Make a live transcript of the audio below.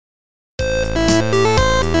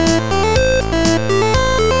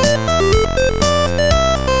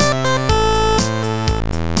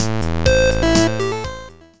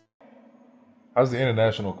How's the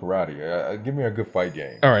international karate? Give me a good fight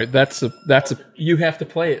game. All right, that's a. You have to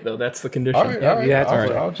play it though. That's the condition. All right,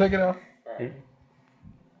 I'll check it out.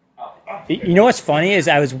 You know what's funny is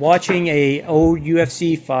I was watching a old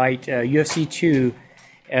UFC fight, UFC 2.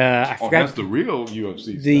 I forgot that's the real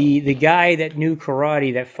UFC. the guy that knew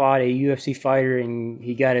karate that fought a UFC fighter and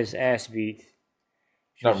he got his ass beat.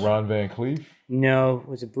 Not Ron Van Cleef? No,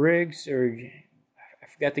 was it Briggs or I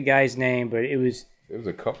forgot the guy's name, but it was. There was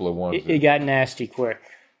a couple of ones. It got nasty quick.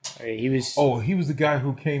 He was. Oh, he was the guy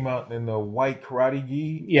who came out in the white karate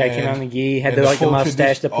gi. Yeah, he came out in the gi. Had the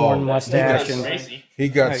mustache, the porn mustache, he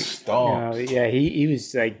got stomped. He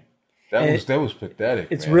was like. That was pathetic.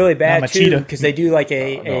 It's really bad too because they do like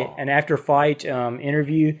an after fight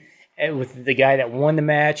interview with the guy that won the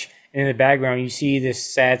match, and in the background you see this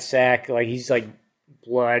sad sack, like he's like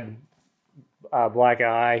blood, black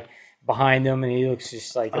eye behind them, and he looks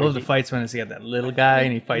just like. I love the fights when it's got that little guy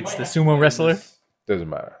and he fights the sumo wrestler. Doesn't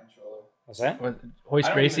matter. What's that?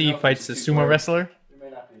 Hoist Gracie fights the sumo wrestler,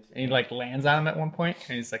 and he like lands on him at one point,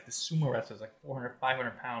 and he's like the sumo wrestler's like 400,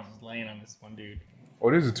 500 pounds laying on this one dude. Oh,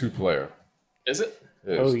 it is a 2-player. Is it?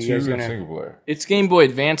 Yeah, it's 2 and single player. It's Game Boy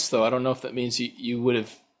Advance, though. I don't know if that means you would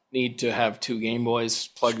have need to have 2 Game Boys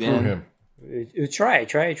plugged in. Him. Try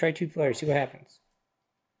 2 players. See what happens.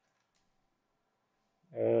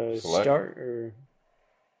 Start or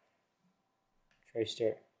try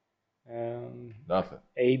start. Nothing.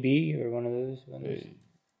 A, B, or one of those.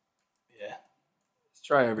 Yeah. Let's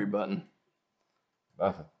try every button.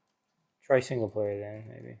 Nothing. Try single player then,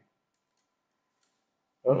 maybe.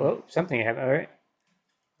 Oh, something happened. All right.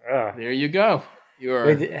 There you go.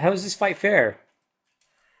 Wait, how is this fight fair?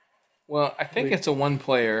 Well, I think it's a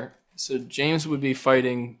 1-player. So James would be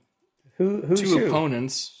fighting who's 2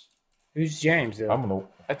 opponents. Who's James, though?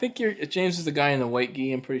 I think James is the guy in the white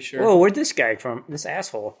gi, I'm pretty sure. Whoa, where'd this guy from? This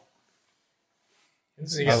asshole.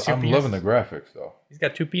 I'm loving the graphics, though. He's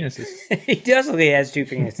got 2 penises. He definitely has 2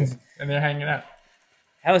 penises. And they're hanging out.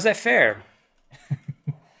 How is that fair?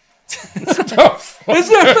 It's not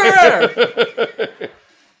fair!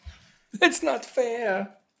 It's not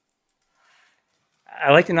fair.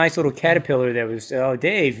 I like the nice little caterpillar that was,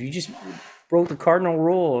 Dave, you just broke the cardinal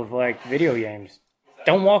rule of, like, video games.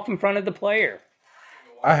 Don't walk in front of the player.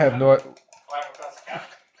 I have no...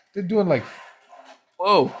 They're doing like...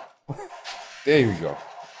 Whoa. There you go.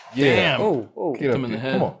 Yeah. Damn. Oh. Hit him in the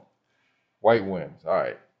head. Come on. White wins. All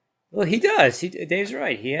right. Well, he does. Dave's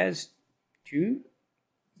right. He has 2.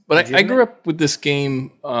 But I grew up with this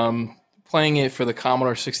game, playing it for the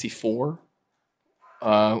Commodore 64,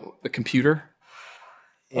 the computer.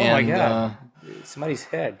 Oh, my God. Somebody's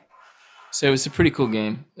head. So it was a pretty cool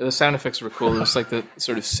game. The sound effects were cool. It was like the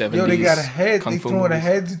sort of 70s. Yo, they got a head. They throwing the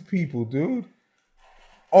heads at people, dude.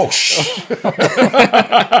 Oh, shit.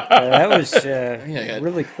 That was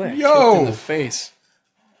really quick. Yo. In the face.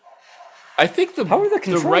 I think the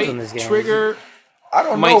controls right in this game? trigger I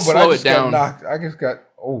don't might know, but slow I just it down. got knocked. I just got...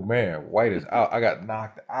 Oh, man. White is out. I got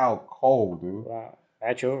knocked out cold, dude. Wow.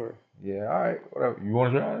 Match over. Yeah, all right. Whatever. You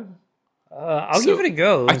want to try it? I'll give it a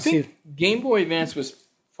go. I think Game Boy Advance was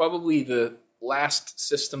probably the last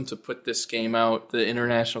system to put this game out, the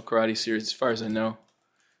International Karate Series, as far as I know.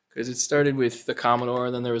 Because it started with the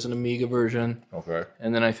Commodore, then there was an Amiga version. Okay.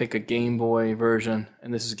 And then I think a Game Boy version,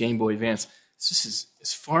 and this is Game Boy Advance. This is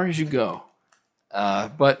as far as you go.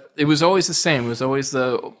 But it was always the same. It was always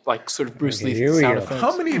the sort of Bruce Lee sound effects.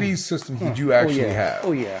 How many of these systems did you actually have?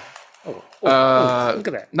 Oh, yeah. Look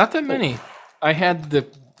at that. Not that many. I had the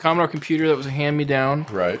Commodore computer that was a hand-me-down.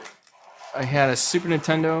 Right. I had a Super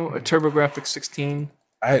Nintendo, a TurboGrafx 16.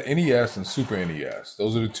 I had NES and Super NES.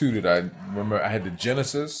 Those are the 2 that I remember. I had the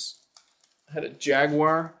Genesis. I had a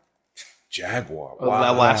Jaguar. Wow.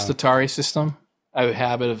 That last Atari system. I have a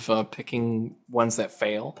habit of picking ones that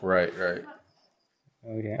fail. Right. Okay.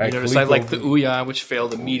 You notice I like the Ouya, which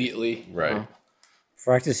failed immediately. Right.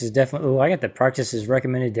 Practice is definitely... Oh, I got the practice is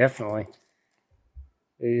recommended, definitely.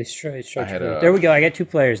 Let's try there we go. I got 2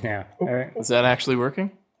 players now. All right. Is that actually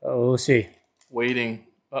working? Oh, we'll see. Waiting.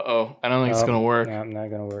 Uh-oh. I don't think it's going to work. No, I'm not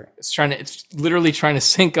going to work. It's literally trying to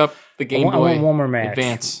sync up the Game Boy I want one more match.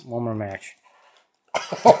 Advance. One more match.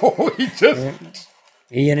 Oh,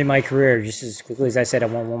 He ended my career just as quickly as I said I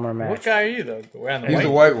want one more match. What guy are you, though? He's the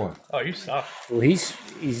white one. Oh, you suck. Well, he's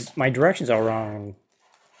my direction's all wrong. And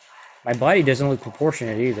my body doesn't look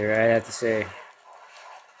proportionate either, I have to say.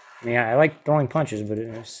 I mean, I like throwing punches, but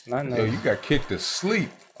it's not... Yo, you got kicked to sleep.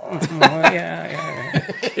 Yeah.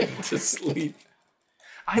 Kicked to sleep.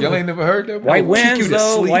 Y'all ain't never heard that? White wins,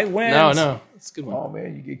 though. White wins. No. It's a good one. Oh,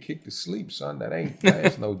 man, you get kicked to sleep, son.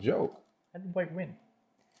 That's no joke. How did White win?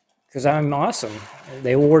 Because I'm awesome.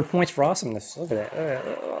 They award points for awesomeness. Look at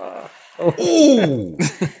that. Ooh!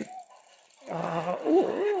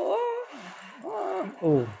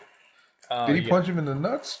 Oh. Did he punch him in the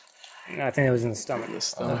nuts? I think it was in the stomach.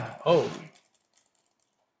 Oh.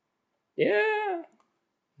 Yeah.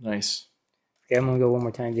 Nice. Okay, I'm gonna go one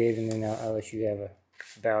more time, Dave, and then I'll let you have a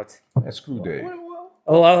bout. That's screw Dave.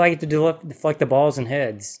 Oh, I like to deflect the balls and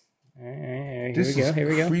heads. All right, This is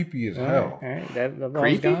creepy as hell. All right, that the ball's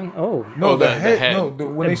Creepy? gone. Oh, No, the the head. head. No,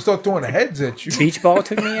 when they start throwing heads at you. beach ball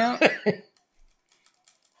took me out.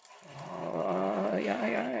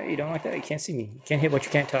 Yeah, you don't like that? You can't see me. You can't hit what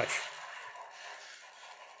you can't touch.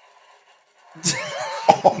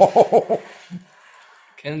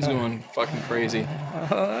 Ken's going fucking crazy.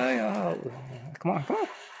 Come on.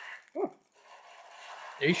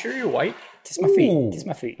 Are you sure you're white? Kiss my feet. Ooh. Kiss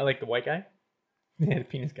my feet. I like the white guy. Yeah, the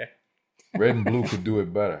penis guy. Red and blue could do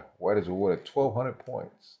it better. White is awarded 1,200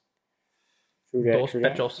 points. Dos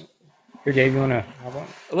pechos. Here, Dave, you wanna? Hop on?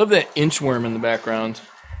 I love that inchworm in the background.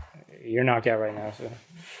 You're knocked out right now, so.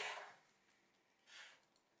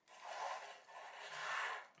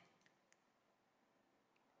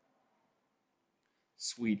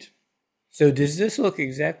 Sweet. So does this look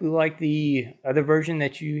exactly like the other version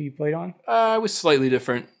that you played on? It was slightly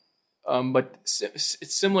different, but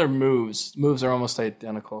it's similar moves. Moves are almost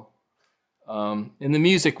identical. And the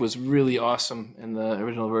music was really awesome in the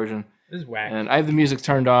original version. This is whack. And I have the music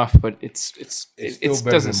turned off, but it Still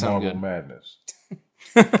better doesn't than sound Marble good. Madness.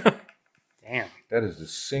 Damn. That is the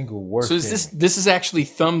single worst. So is this is actually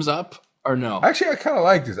thumbs up or no? Actually, I kind of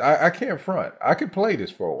like this. I can't front. I could play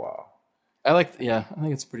this for a while. I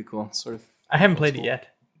think it's pretty cool. Sort of. I haven't played it yet.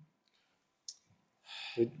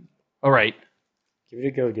 All right, Give it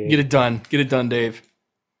a go, Dave. get it done. Get it done, Dave.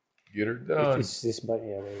 Get her done. It's this button.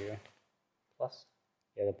 Yeah, there you go. Plus.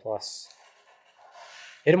 Yeah, the plus.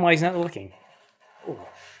 Hit him while he's not looking. Ooh.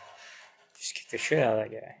 Just kick the shit out of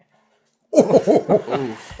that guy.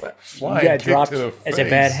 Ooh. Flying You got kick dropped to the as a face.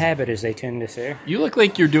 bad habit, as they tend to say. You look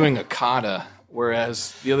like you're doing a kata,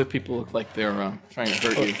 whereas the other people look like they're trying to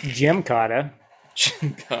hurt you. Jim Kata.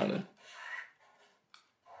 Kata.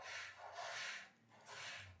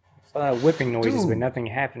 A lot of whipping noises, Dude. but nothing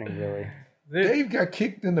happening really. Dave got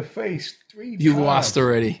kicked in the face 3 times. You lost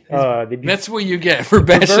already. That's That's what you get for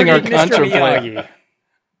bashing our Contra player.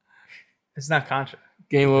 It's not Contra.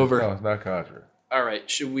 Game over. No, it's not Contra. All right,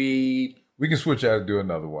 should we? We can switch out and do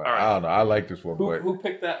another one. All right. I don't know. I like this one, but Who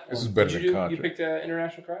picked that? This one? is better Did than you Contra. You picked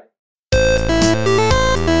International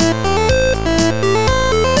Karate.